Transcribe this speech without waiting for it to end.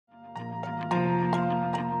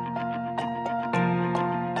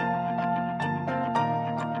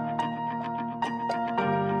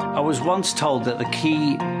I was once told that the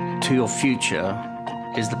key to your future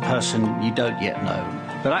is the person you don't yet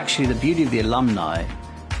know. But actually the beauty of the alumni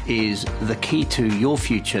is the key to your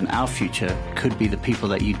future and our future could be the people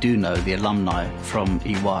that you do know, the alumni from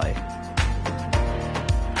EY.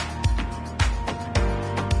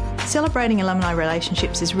 Celebrating alumni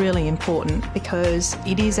relationships is really important because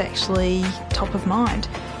it is actually top of mind.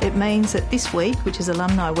 It means that this week, which is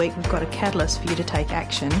Alumni Week, we've got a catalyst for you to take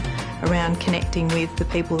action around connecting with the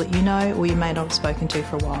people that you know or you may not have spoken to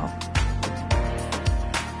for a while.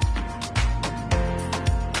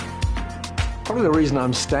 Probably the reason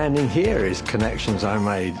I'm standing here is connections I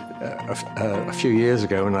made a few years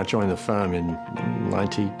ago when I joined the firm in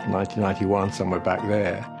 1991, somewhere back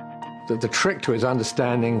there. The trick to it is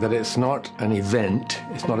understanding that it's not an event,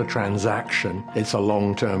 it's not a transaction, it's a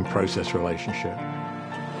long-term process relationship.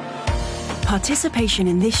 Participation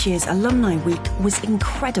in this year's Alumni Week was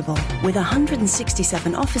incredible, with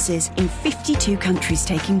 167 offices in 52 countries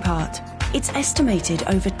taking part. It's estimated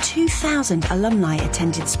over 2,000 alumni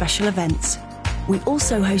attended special events. We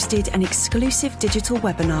also hosted an exclusive digital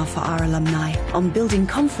webinar for our alumni on building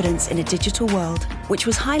confidence in a digital world, which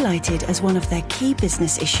was highlighted as one of their key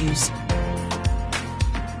business issues.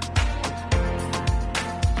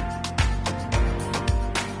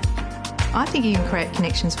 I think you can create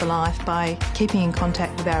connections for life by keeping in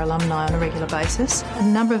contact with our alumni on a regular basis. A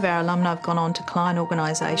number of our alumni have gone on to client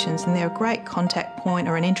organisations and they're a great contact point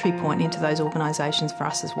or an entry point into those organisations for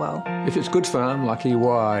us as well. If it's a good firm like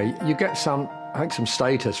EY, you get some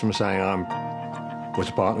status from saying was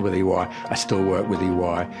a partner with EY, I still work with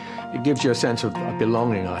EY. It gives you a sense of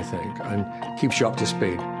belonging, I think, and keeps you up to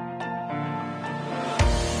speed.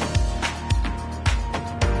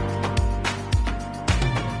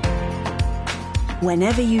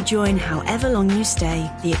 Whenever you join, however long you stay,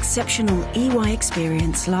 the exceptional EY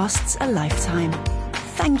experience lasts a lifetime.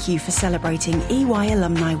 Thank you for celebrating EY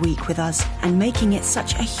Alumni Week with us and making it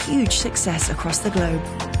such a huge success across the globe.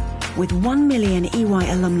 With 1 million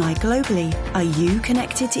EY alumni globally, are you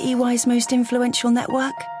connected to EY's most influential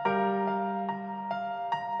network?